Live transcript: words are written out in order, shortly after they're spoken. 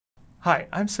Hi,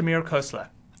 I'm Samir Khosla.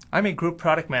 I'm a Group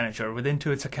Product Manager with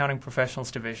Intuit's Accounting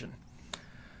Professionals Division.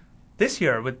 This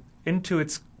year, with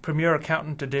Intuit's Premier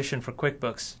Accountant Edition for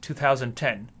QuickBooks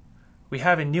 2010, we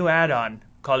have a new add-on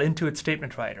called Intuit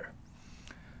Statement Writer.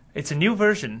 It's a new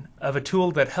version of a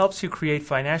tool that helps you create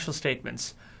financial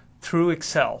statements through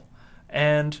Excel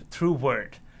and through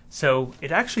Word. So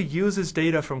it actually uses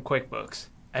data from QuickBooks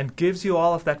and gives you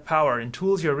all of that power in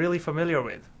tools you're really familiar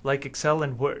with, like Excel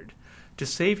and Word, to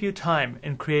save you time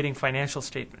in creating financial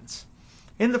statements.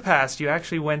 In the past, you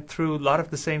actually went through a lot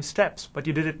of the same steps, but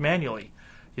you did it manually.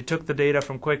 You took the data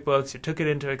from QuickBooks, you took it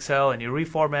into Excel, and you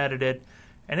reformatted it.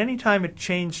 And anytime it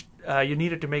changed, you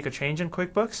needed to make a change in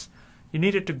QuickBooks, you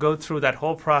needed to go through that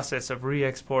whole process of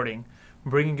re-exporting,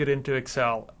 bringing it into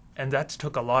Excel, and that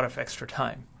took a lot of extra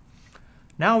time.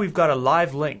 Now we've got a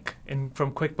live link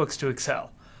from QuickBooks to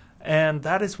Excel, and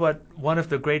that is what one of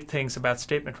the great things about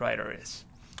Statement Writer is.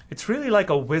 It's really like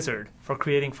a wizard for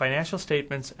creating financial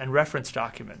statements and reference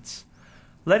documents.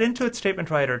 Let Intuit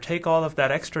Statement Writer take all of that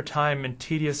extra time and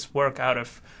tedious work out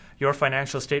of your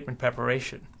financial statement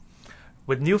preparation.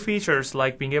 With new features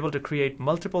like being able to create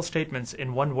multiple statements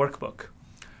in one workbook,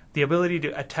 the ability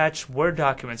to attach Word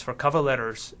documents for cover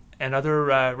letters and other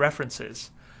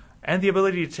references, and the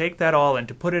ability to take that all and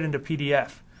to put it into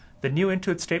PDF, the new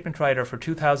Intuit Statement Writer for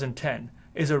 2010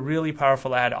 is a really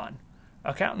powerful add-on.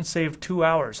 Accountants save 2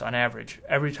 hours on average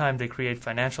every time they create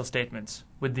financial statements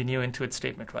with the new Intuit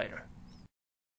Statement Writer.